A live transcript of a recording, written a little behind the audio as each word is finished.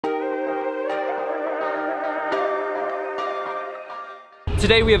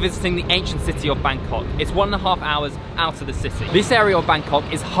Today we are visiting the ancient city of Bangkok. It's 1.5 hours out of the city. This area of Bangkok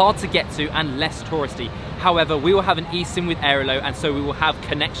is hard to get to and less touristy. However, we will have an eSIM with Airalo, and so we will have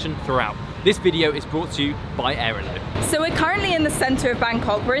connection throughout. This video is brought to you by Airalo. So we're currently in the center of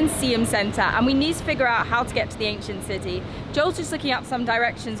Bangkok. We're in Siam Center and we need to figure out how to get to the ancient city. Joel's just looking up some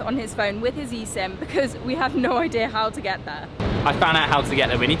directions on his phone with his eSIM because we have no idea how to get there. I found out how to get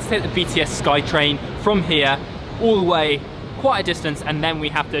there. We need to take the BTS SkyTrain from here all the way quite a distance, and then we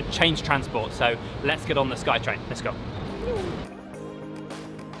have to change transport. So let's get on the SkyTrain. Let's go.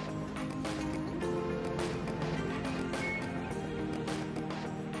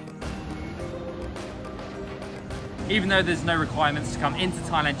 Even though there's no requirements to come into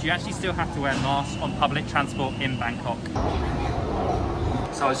Thailand, you actually still have to wear masks on public transport in Bangkok.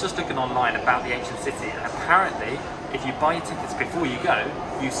 So I was just looking online about the ancient city, and apparently if you buy your tickets before you go,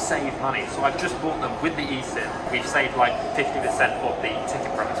 you save money. So I've just bought them with the eSIM. We've saved like 50% of the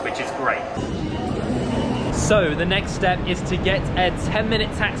ticket price, which is great. So the next step is to get a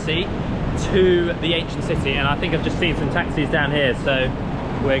 10-minute taxi to the ancient city, and I think I've just seen some taxis down here, so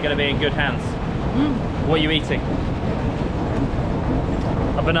we're going to be in good hands. What are you eating?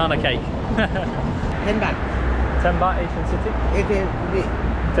 A banana cake. 10 baht. 10 baht ancient city?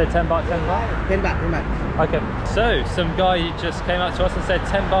 So 10 baht, 10 baht? 10 baht, 10 baht. Okay, so some guy just came up to us and said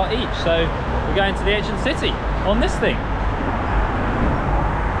 10 baht each. So we're going to the ancient city on this thing.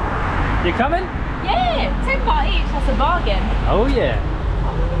 You coming? Yeah, 10 baht each, that's a bargain. Oh yeah.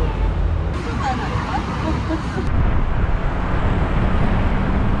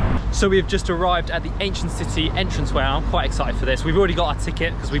 So we've just arrived at the ancient city entranceway. I'm quite excited for this. We've already got our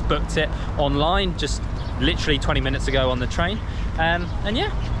ticket because we booked it online just literally 20 minutes ago on the train. And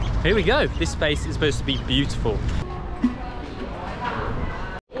yeah, here we go. This space is supposed to be beautiful.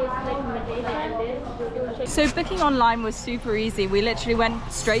 So booking online was super easy. We literally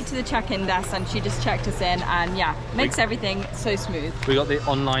went straight to the check-in desk and she just checked us in, and yeah, makes everything so smooth. We got the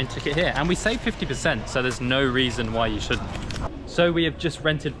online ticket here and we saved 50%, so there's no reason why you shouldn't. So we have just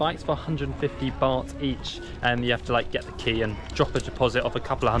rented bikes for 150 baht each, and you have to like get the key and drop a deposit of a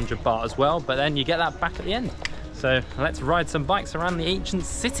couple of hundred baht as well, but then you get that back at the end. So let's ride some bikes around the ancient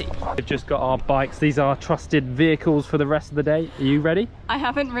city. We've just got our bikes. These are trusted vehicles for the rest of the day. Are you ready? I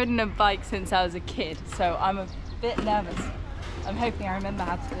haven't ridden a bike since I was a kid, so I'm a bit nervous. I'm hoping I remember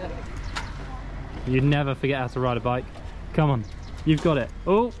how to do it. You never forget how to ride a bike. Come on, you've got it.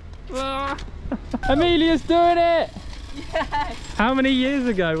 Oh, ah. Emilia's doing it! Yes! How many years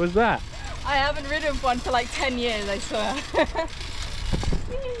ago was that? I haven't ridden one for like 10 years, I swear.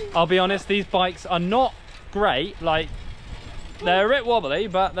 I'll be honest, these bikes are not great. Like, they're a bit wobbly,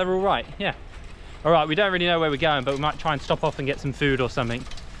 but they're all right. Yeah. All right, we don't really know where we're going, but we might try and stop off and get some food or something.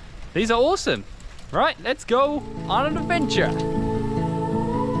 These are awesome. Right, let's go on an adventure.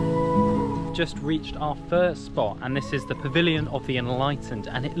 Just reached our first spot, and this is the Pavilion of the Enlightened,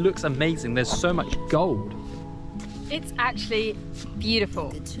 and it looks amazing. There's so much gold. It's actually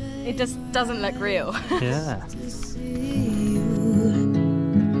beautiful. It just doesn't look real. Yeah.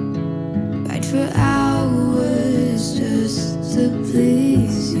 For hours just to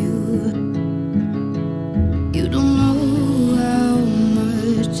please you. You don't know how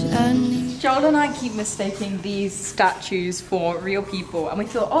much I need. Joel and I keep mistaking these statues for real people, and we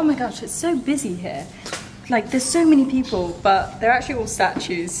thought, oh my gosh, it's so busy here. Like, there's so many people, but they're actually all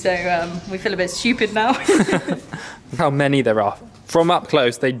statues, so we feel a bit stupid now. Look how many there are. From up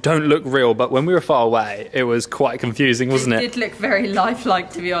close, they don't look real, but when we were far away, it was quite confusing, wasn't it? It did look very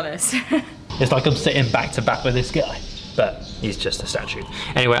lifelike, to be honest. It's like I'm sitting back to back with this guy, but he's just a statue.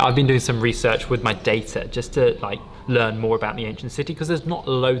 Anyway, I've been doing some research with my data just to like learn more about the ancient city, because there's not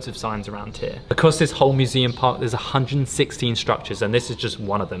loads of signs around here. Across this whole museum park, there's 116 structures, and this is just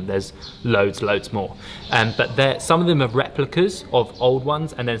one of them. There's loads more. But some of them are replicas of old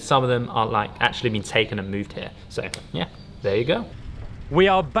ones, and then some of them are like actually been taken and moved here. So yeah, there you go. We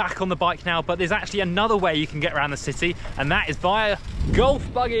are back on the bike now, but there's actually another way you can get around the city, and that is via golf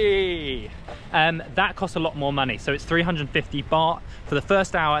buggy. That costs a lot more money, so it's 350 baht for the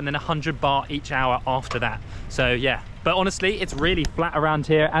first hour and then 100 baht each hour after that. So yeah, but honestly, it's really flat around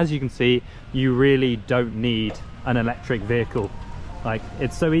here. As you can see, you really don't need an electric vehicle. Like,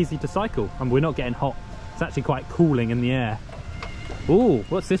 it's so easy to cycle, and we're not getting hot. It's actually quite cooling in the air. Ooh,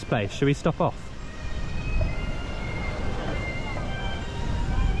 what's this place? Should we stop off?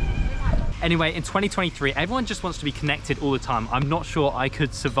 Anyway, in 2023, everyone just wants to be connected all the time. I'm not sure I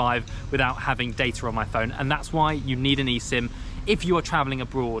could survive without having data on my phone, and that's why you need an eSIM. if you are traveling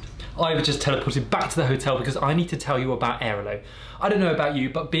abroad. I've just teleported back to the hotel because I need to tell you about Airalo. I don't know about you,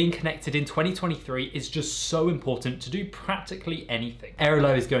 but being connected in 2023 is just so important to do practically anything.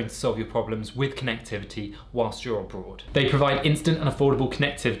 Airalo is going to solve your problems with connectivity whilst you're abroad. They provide instant and affordable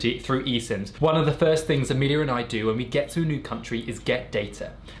connectivity through eSIMs. One of the first things Emilia and I do when we get to a new country is get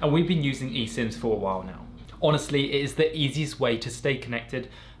data. And we've been using eSIMs for a while now. Honestly, it is the easiest way to stay connected,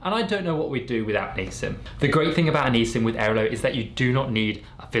 and I don't know what we'd do without an eSIM. The great thing about an eSIM with Airalo is that you do not need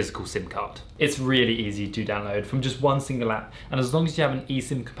a physical SIM card. It's really easy to download from just one single app, and as long as you have an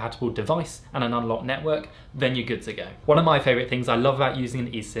eSIM compatible device and an unlocked network, then you're good to go. One of my favorite things I love about using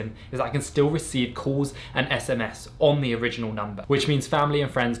an eSIM is I can still receive calls and SMS on the original number, which means family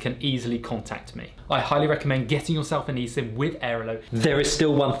and friends can easily contact me. I highly recommend getting yourself an eSIM with Airalo. There is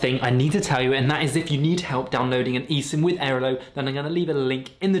still one thing I need to tell you, and that is if you need help downloading an eSIM with Airalo, then I'm gonna leave a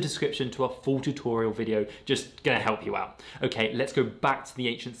link in the description to a full tutorial video just gonna help you out. Okay, let's go back to the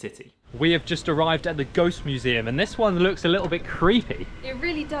ancient city. We have just arrived at the Ghost Museum, and this one looks a little bit creepy. It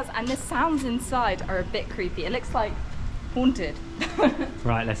really does, and the sounds inside are a bit creepy. It looks like haunted.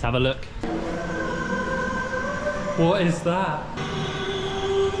 Right, let's have a look. What is that?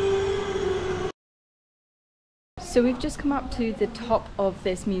 So we've just come up to the top of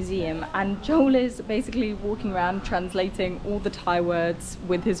this museum, and Joel is basically walking around translating all the Thai words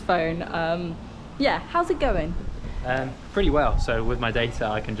with his phone. Yeah, how's it going? Pretty well. So with my data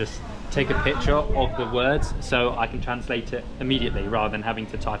I can just take a picture of the words so I can translate it immediately rather than having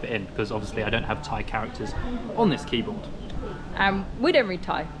to type it in, because obviously I don't have Thai characters on this keyboard. We don't read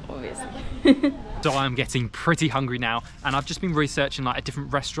Thai, obviously. So I'm getting pretty hungry now, and I've just been researching like a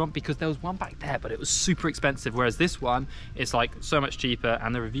different restaurant because there was one back there but it was super expensive, whereas this one is like so much cheaper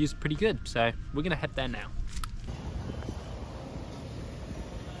and the reviews are pretty good. So we're gonna head there now.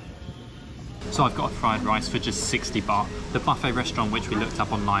 So I've got a fried rice for just 60 baht. The buffet restaurant which we looked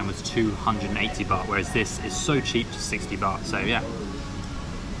up online was 280 baht, whereas this is so cheap, just 60 baht. So yeah.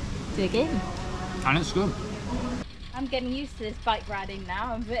 Dig in. And it's good. I'm getting used to this bike riding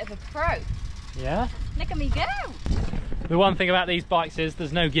now. I'm a bit of a pro. Yeah? Look at me go! The one thing about these bikes is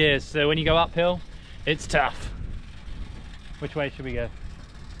there's no gears, so when you go uphill, it's tough. Which way should we go?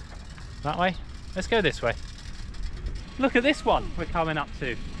 That way? Let's go this way. Look at this one we're coming up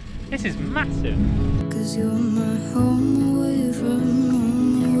to. This is massive. 'Cause you're my home away from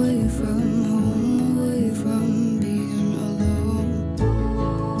home, away from home, away from being alone.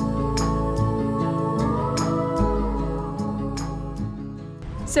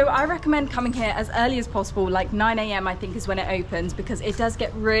 So I recommend coming here as early as possible, like 9 AM I think is when it opens, because it does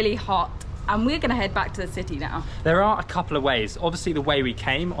get really hot. And we're gonna head back to the city now. There are a couple of ways. Obviously the way we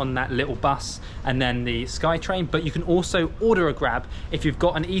came on that little bus and then the Sky Train, but you can also order a grab if you've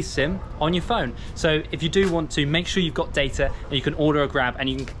got an eSIM on your phone. So if you do want to, make sure you've got data and you can order a grab and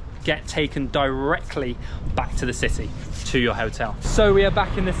you can get taken directly back to the city, to your hotel. So we are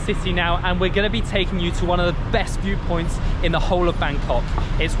back in the city now, and we're gonna be taking you to one of the best viewpoints in the whole of Bangkok.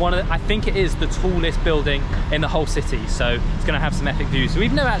 It's one of the, I think it is the tallest building in the whole city, so it's gonna have some epic views. So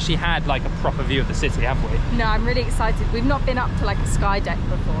we've never actually had like a proper view of the city, have we? No, I'm really excited. We've not been up to like a sky deck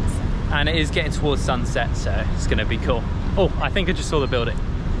before. So. And it is getting towards sunset, so it's gonna be cool. Oh, I think I just saw the building.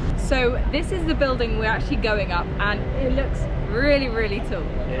 So this is the building we're actually going up, and it looks really, really tall.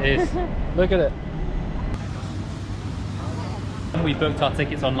 It is. Look at it. We booked our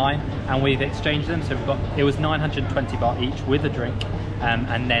tickets online and we've exchanged them, so we've got, it was 920 baht each with a drink,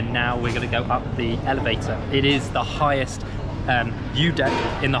 and then now we're going to go up the elevator. It is the highest view deck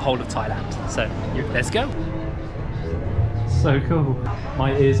in the whole of Thailand, so let's go. So cool.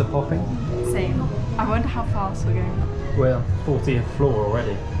 My ears are popping. Same. I wonder how fast we're going. We're on 40th floor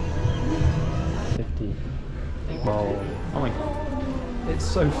already. 50. Whoa. Oh my god. It's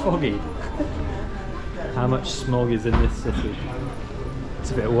so foggy. How much smog is in this city?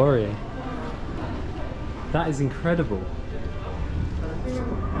 It's a bit worrying. That is incredible.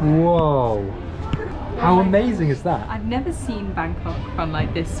 Whoa. How amazing is that? I've never seen Bangkok from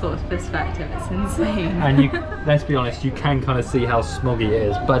like this sort of perspective. It's insane. And you, let's be honest, you can kind of see how smoggy it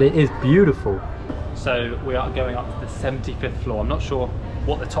is, but it is beautiful. So we are going up to the 75th floor. I'm not sure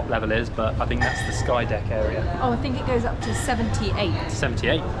what the top level is, but I think that's the sky deck area. Oh, I think it goes up to 78.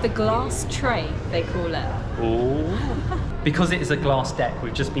 78? The glass tray, they call it. Oh. Because it is a glass deck,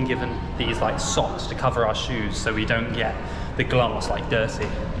 we've just been given these like socks to cover our shoes so we don't get the glass like dirty.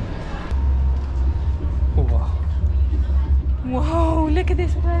 Whoa. Whoa, look at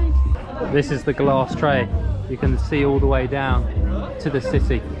this place. This is the glass tray. You can see all the way down to the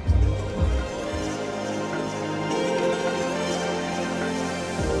city.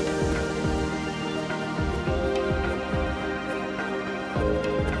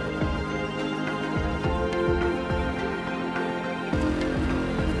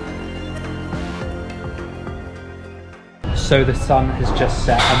 So the sun has just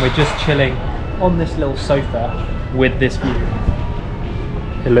set and we're just chilling on this little sofa with this view.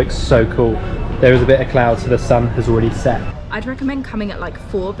 It looks so cool. There is a bit of cloud, so the sun has already set. I'd recommend coming at like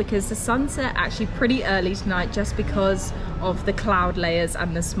 4 because the sunset actually pretty early tonight just because of the cloud layers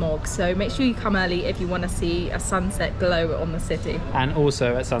and the smog. So make sure you come early if you want to see a sunset glow on the city. And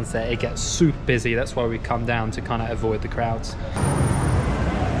also at sunset it gets super busy, that's why we come down to kind of avoid the crowds.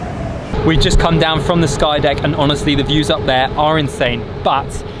 We just come down from the sky deck and honestly the views up there are insane, but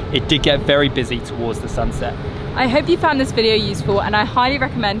it did get very busy towards the sunset. I hope you found this video useful and I highly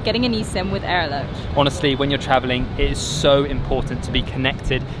recommend getting an eSIM with Airalo. Honestly, when you're traveling, it is so important to be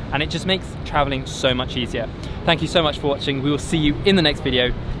connected and it just makes traveling so much easier. Thank you so much for watching. We will see you in the next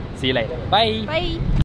video. See you later. Bye. Bye.